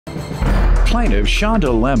Plaintiff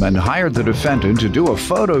Shonda Lemon hired the defendant to do a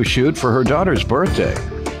photo shoot for her daughter's birthday.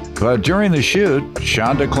 But during the shoot,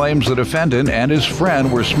 Shonda claims the defendant and his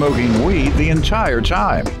friend were smoking weed the entire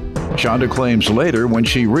time. Shonda claims later when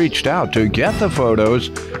she reached out to get the photos,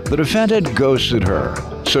 the defendant ghosted her,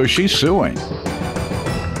 so she's suing.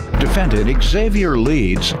 Defendant Xavier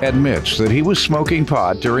Leeds admits that he was smoking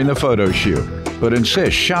pot during the photo shoot, but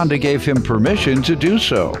insists Shonda gave him permission to do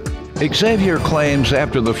so. Xavier claims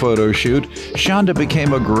after the photo shoot, Shonda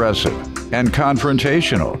became aggressive and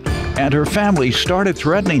confrontational, and her family started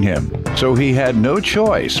threatening him, so he had no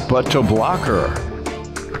choice but to block her.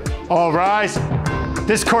 All rise.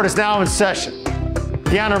 This court is now in session.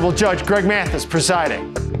 The Honorable Judge Greg Mathis presiding.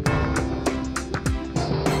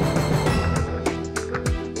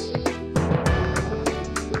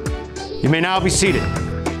 You may now be seated.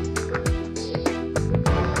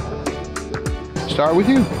 Start with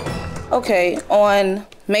you. Okay, on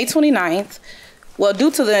May 29th, well,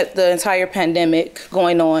 due to the entire pandemic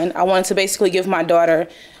going on, I wanted to basically give my daughter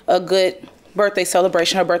a good birthday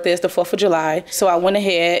celebration. Her birthday is the 4th of July. So I went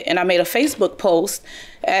ahead and I made a Facebook post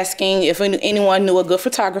asking if anyone knew a good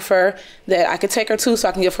photographer that I could take her to so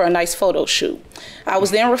I can give her a nice photo shoot. I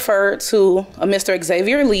was then referred to a Mr.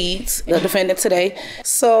 Xavier Leeds, the defendant today.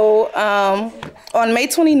 So on May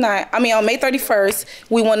 31st,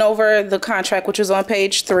 we went over the contract, which was on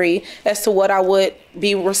page 3, as to what I would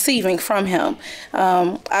be receiving from him.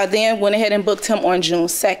 I then went ahead and booked him on June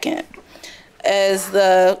 2nd. As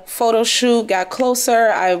the photo shoot got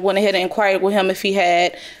closer, I went ahead and inquired with him if he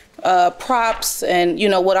had props and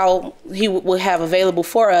what he would have available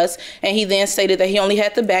for us, and he then stated that he only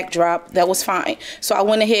had the backdrop. That was fine. So I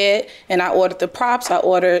went ahead and I ordered the props. I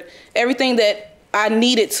ordered everything that I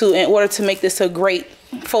needed to in order to make this a great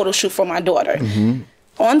photo shoot for my daughter. Mm-hmm.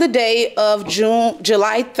 On the day of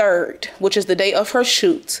July 3rd, which is the day of her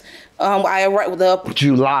shoot, I arrived with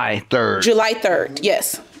July 3rd. July 3rd,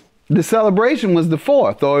 yes. The celebration was the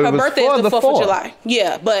 4th, or it her was birthday is the 4th of July.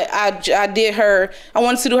 Yeah, but I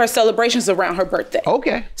wanted to do her celebrations around her birthday.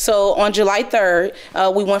 Okay. So on July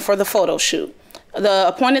 3rd, we went for the photo shoot. The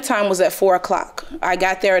appointed time was at 4 o'clock. I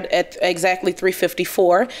got there at exactly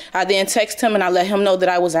 3:54. I then texted him and I let him know that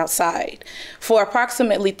I was outside. For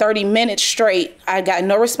approximately 30 minutes straight, I got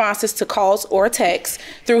no responses to calls or texts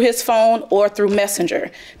through his phone or through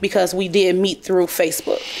Messenger, because we did meet through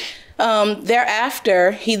Facebook.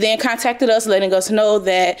 Thereafter, he then contacted us, letting us know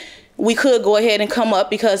that we could go ahead and come up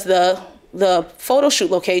because the photo shoot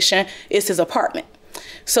location is his apartment.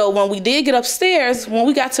 So when we did get upstairs, when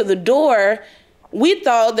we got to the door, we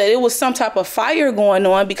thought that it was some type of fire going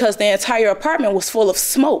on because the entire apartment was full of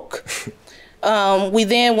smoke. We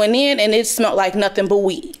then went in and it smelled like nothing but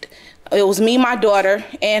weed. It was me, my daughter,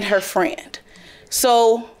 and her friend.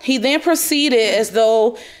 So he then proceeded as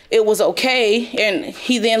though it was okay, and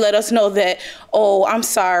he then let us know that, oh, I'm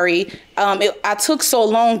sorry, I took so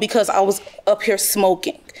long because I was up here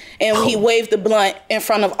smoking. And he waved the blunt in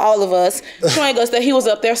front of all of us, showing us that he was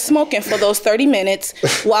up there smoking for those 30 minutes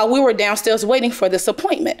while we were downstairs waiting for this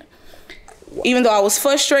appointment. Even though I was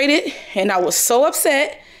frustrated and I was so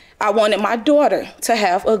upset, I wanted my daughter to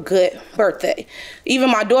have a good birthday.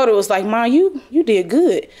 Even my daughter was like, "Mom, you did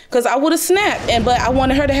good," because I would have snapped, but I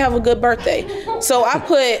wanted her to have a good birthday. So I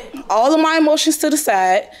put all of my emotions to the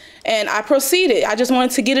side and I proceeded. I just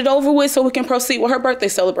wanted to get it over with so we can proceed with her birthday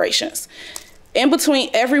celebrations. In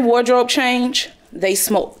between every wardrobe change, they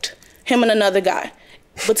smoked, him and another guy,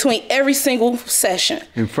 between every single session.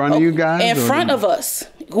 In front of you guys? In front of us.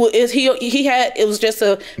 It was just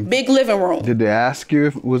a big living room. Did they ask you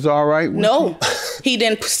if it was all right with No, he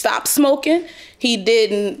didn't stop smoking. He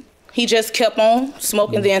just kept on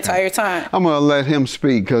smoking the entire time. I'm gonna let him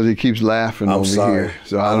speak because he keeps laughing over here.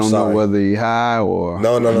 So I don't know whether he high or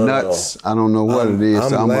nuts. I don't know what it is.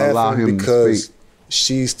 So I'm gonna allow him to speak.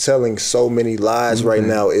 She's telling so many lies right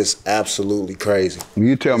now. It's absolutely crazy.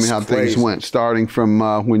 You tell me how things went, starting from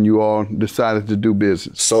when you all decided to do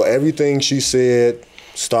business. So everything she said,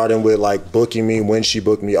 starting with like booking me, when she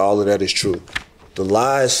booked me, all of that is true. The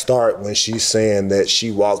lies start when she's saying that she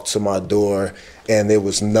walked to my door and there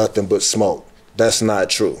was nothing but smoke. That's not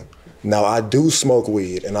true. Now, I do smoke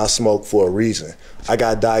weed, and I smoke for a reason. I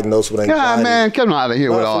got diagnosed with anxiety. God, man, come out of here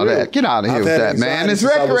with all that. Get out of here with that, man. It's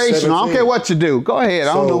recreational. I don't care what you do. Go ahead.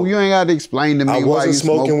 I don't know. You ain't got to explain to me why you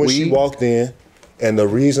smoke weed. I wasn't smoking when she walked in, and the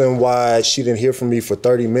reason why she didn't hear from me for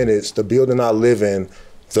 30 minutes, the building I live in,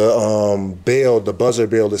 the buzzer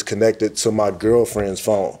bell is connected to my girlfriend's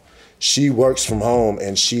phone. She works from home,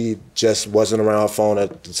 and she just wasn't around her phone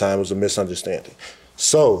at the time. It was a misunderstanding.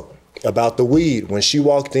 So, about the weed, when she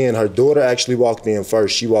walked in, her daughter actually walked in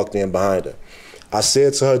first. She walked in behind her. I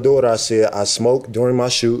said to her daughter, I said, I smoke during my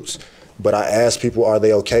shoots, but I asked people, are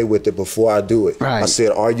they okay with it before I do it? Right. I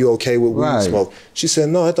said, are you okay with weed smoke? She said,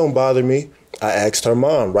 no, it don't bother me. I asked her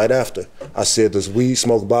mom right after. I said, does weed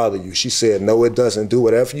smoke bother you? She said, no, it doesn't. Do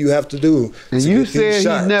whatever you have to do. And you said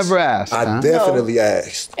you never asked. I definitely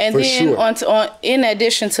asked. And for then sure. In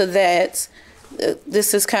addition to that,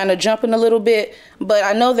 this is kind of jumping a little bit, but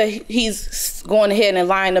I know that he's going ahead and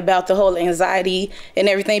lying about the whole anxiety and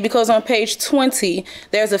everything, because on page 20,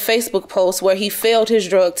 there's a Facebook post where he failed his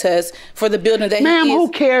drug test for the building that Ma'am,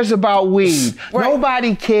 who cares about weed? Right.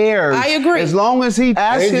 Nobody cares. I agree. As long as he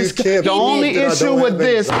asks his... The only issue with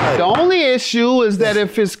this, the only issue is that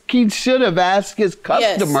if he should have asked his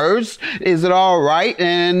customers, is it all right?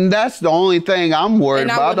 And that's the only thing I'm worried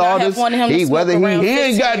about. All this, whether he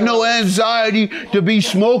ain't got no anxiety to be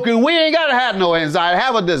smoking. We ain't gotta have no anxiety.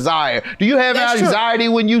 Have a desire. Do you have anxiety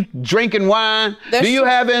when you drinking wine? Do you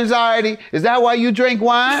have anxiety? Is that why you drink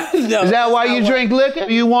wine? No, is that why you drink liquor?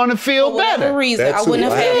 You want to feel better? Reason. I wouldn't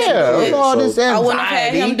have had him do it. All this anxiety. I wouldn't have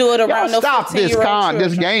had him do it around no 15-year-old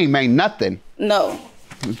This game ain't nothing. No.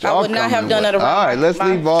 I would not have done it around. All right, let's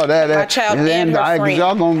leave all that. My child and her friend.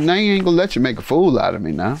 Y'all ain't gonna let you make a fool out of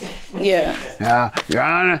me now. Yeah. Your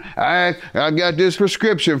Honor, I got this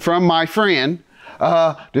prescription from my friend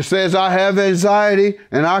that says I have anxiety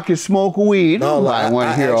and I can smoke weed. No, I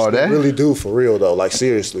want to hear all that. I really do, for real though. Like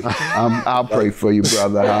seriously. I'll pray for you,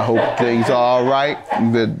 brother. I hope things are all right.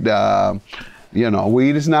 But you know,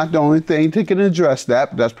 weed is not the only thing that can address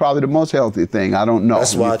that. But that's probably the most healthy thing. I don't know.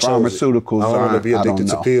 That's why pharmaceuticals. I don't want to be addicted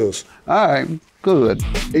to pills. All right. Good.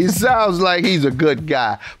 He sounds like he's a good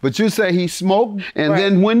guy. But you say he smoked, and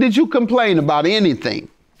then when did you complain about anything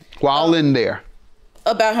while in there?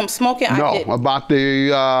 About him smoking? No, about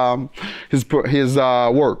the his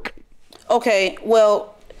work. Okay,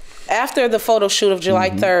 well, after the photo shoot of July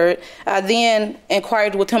 3rd, I then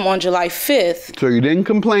inquired with him on July 5th. So you didn't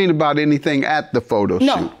complain about anything at the photo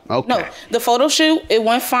shoot? Okay. No. The photo shoot, it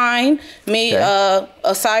went fine.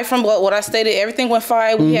 Aside from what I stated, everything went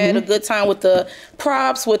fine. We had a good time with the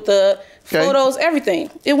props, with the photos, everything.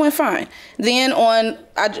 It went fine. Then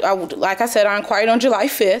like I said, I inquired on July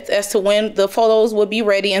 5th as to when the photos would be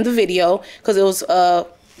ready in the video, because it was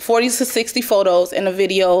 40 to 60 photos and a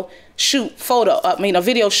video shoot a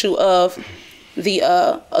video shoot of the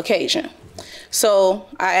occasion. So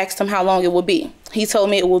I asked him how long it would be. He told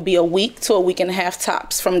me it would be a week to a week and a half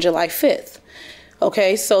tops from July 5th.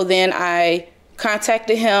 Okay, so then I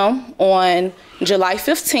contacted him on July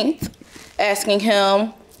 15th, asking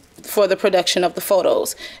him for the production of the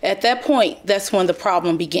photos. At that point, that's when the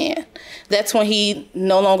problem began. That's when he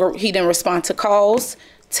didn't respond to calls,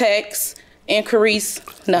 texts, inquiries,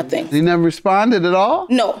 nothing. He never responded at all?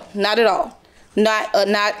 No, not at all.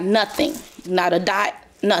 Nothing. Not a dot,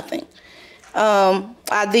 nothing. I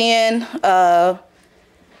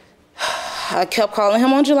kept calling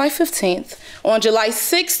him on July 15th. On July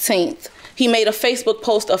 16th, he made a Facebook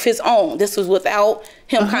post of his own. This was without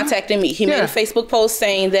him contacting me. He made a Facebook post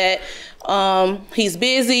saying that he's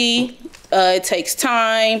busy, it takes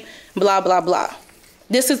time, blah, blah, blah.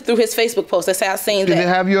 This is through his Facebook post. That's how I seen that. Did it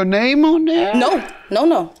have your name on there? No.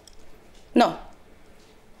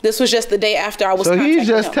 This was just the day after I was contacting him.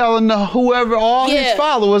 So he's just telling all his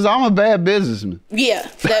followers, I'm a bad businessman. Yeah.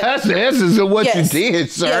 That's the essence of what you did,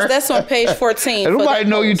 sir. Yes, that's on page 14. Everybody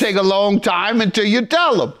know you take a long time until you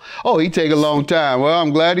tell them. Oh, he take a long time. Well, I'm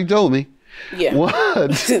glad he told me. Yeah.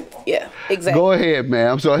 What? Yeah, exactly. Go ahead,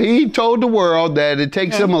 ma'am. So he told the world that it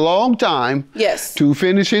takes him a long time to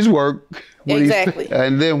finish his work. Exactly.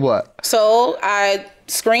 And then what? So I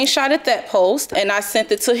screenshotted that post and I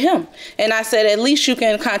sent it to him. And I said, at least you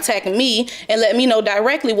can contact me and let me know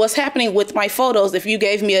directly what's happening with my photos. If you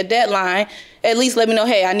gave me a deadline, at least let me know,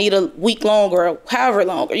 hey, I need a week longer or however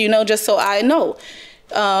longer, just so I know.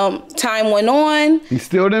 Time went on. He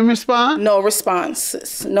still didn't respond? No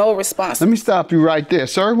responses. No responses. Let me stop you right there.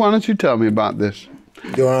 Sir, why don't you tell me about this?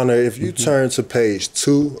 Your Honor, if you turn to page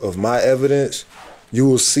 2 of my evidence, you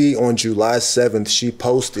will see on July 7th, she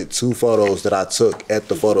posted 2 photos that I took at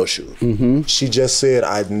the photo shoot. She just said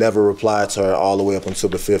I'd never replied to her all the way up until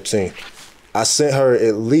the 15th. I sent her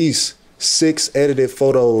at least 6 edited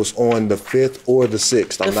photos on the 5th or the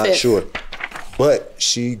 6th. I'm not sure. But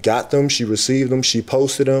she got them, she received them, she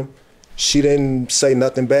posted them. She didn't say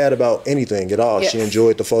nothing bad about anything at all. Yes. She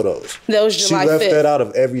enjoyed the photos. That was July 5th. She left that out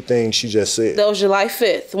of everything she just said. That was July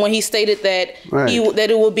 5th when he stated that that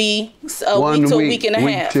it would be a week to a week and a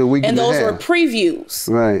half. And those were previews.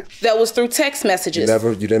 Right. That was through text messages.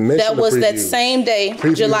 You didn't mention that was that same day,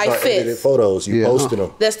 previews July 5th. Edited photos. You posted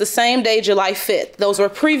them. That's the same day, July 5th. Those were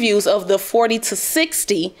previews of the 40 to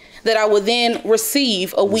 60 that I would then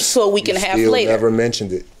receive a week to a week and a half later. Never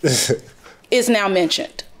mentioned it. It's now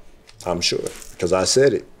mentioned. I'm sure, because I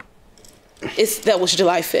said it. That was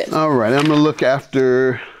July 5th. All right, I'm gonna look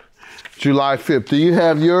after July 5th. Do you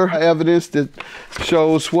have your evidence that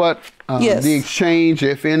shows what the exchange,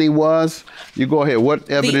 if any, was? You go ahead. What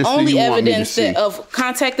evidence do you want me to see? The only evidence of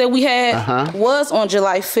contact that we had was on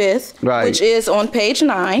July 5th, which is on page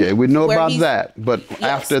 9. Okay, we know about that, but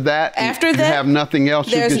after that, you have nothing else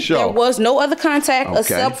you can show. There was no other contact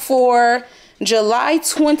except for July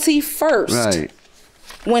 21st. Right.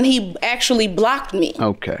 When he actually blocked me.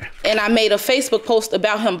 Okay. And I made a Facebook post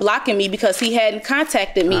about him blocking me because he hadn't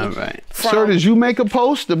contacted me. All right. Sir, did you make a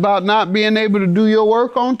post about not being able to do your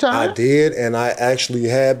work on time? I did, and I actually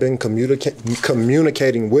had been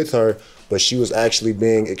communicating with her, but she was actually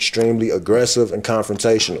being extremely aggressive and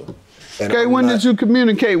confrontational. And okay, when did you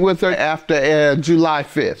communicate with her after July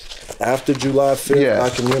 5th? After July 5th, I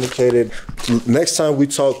communicated. Next time we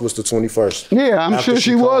talked was the 21st. Yeah, I'm sure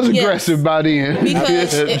she was aggressive by then.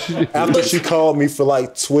 Because after she called me for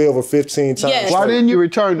like 12 or 15 times. Yes. Why didn't you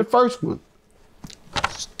return the first one?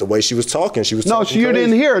 The way she was talking, she was no, talking you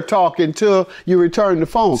didn't hear her talk until you returned the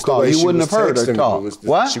phone call. You wouldn't have heard her talk.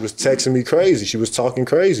 What? She was texting me crazy. She was talking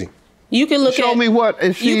crazy. You can look Show me what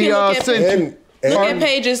if she sent you. Look at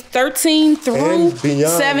pages 13 through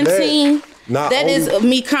 17. That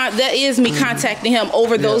is me contacting him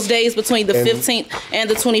over those days between the 15th and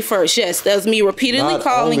the 21st. Yes, that was me repeatedly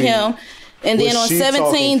calling him. And then on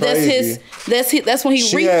 17, that's when he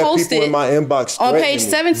reposted in my inbox on page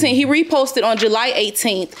 17. He reposted on July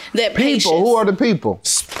 18th that people. Who are the people?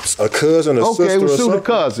 A cousin, a sister. Okay, we sued the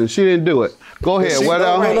cousin. She didn't do it. Go ahead.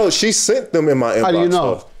 No, she sent them in my inbox. How do you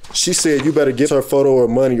know? She said, you better get her photo or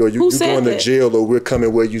money or you're going to jail or we're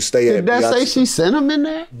coming where you stay at. Did that say she sent them in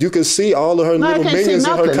there? You can see all of her little minions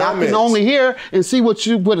in her comments. I can only hear and see what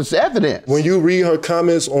is evidence. When you read her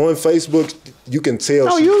comments on Facebook, you can tell.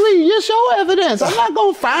 No, you read just your evidence. I'm not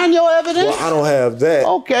going to find your evidence. Well, I don't have that.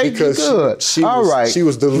 Okay, because good. She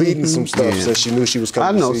was deleting some stuff since she knew she was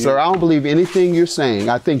coming I know, sir. I don't believe anything you're saying.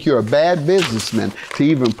 I think you're a bad businessman to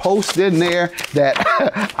even post in there that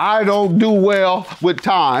I don't do well with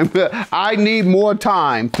time. I need more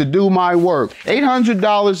time to do my work.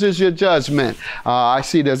 $800 is your judgment. I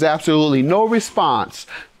see there's absolutely no response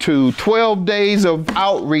to 12 days of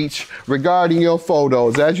outreach regarding your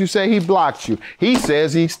photos. As you say, he blocked you. He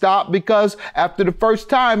says he stopped because after the first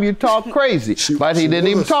time you talked crazy, but he didn't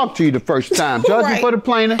even talk to you the first time. Judgment for the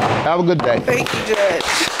plaintiff. Have a good day. Thank you, Judge.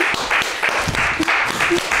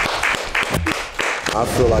 I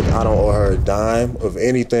feel like I don't owe her a dime of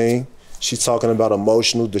anything. She's talking about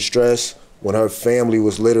emotional distress when her family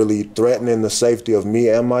was literally threatening the safety of me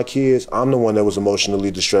and my kids. I'm the one that was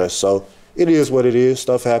emotionally distressed. So it is what it is.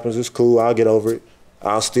 Stuff happens. It's cool. I'll get over it.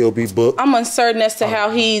 I'll still be booked. I'm uncertain as to how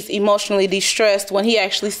he's emotionally distressed when he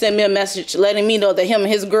actually sent me a message letting me know that him and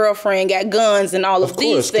his girlfriend got guns and all of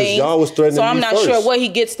these things. Y'all was threatening so I'm me not first. sure where he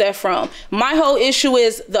gets that from. My whole issue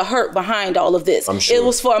is the hurt behind all of this. I'm sure. It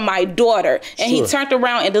was for my daughter. And he turned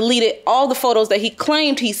around and deleted all the photos that he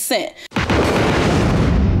claimed he sent.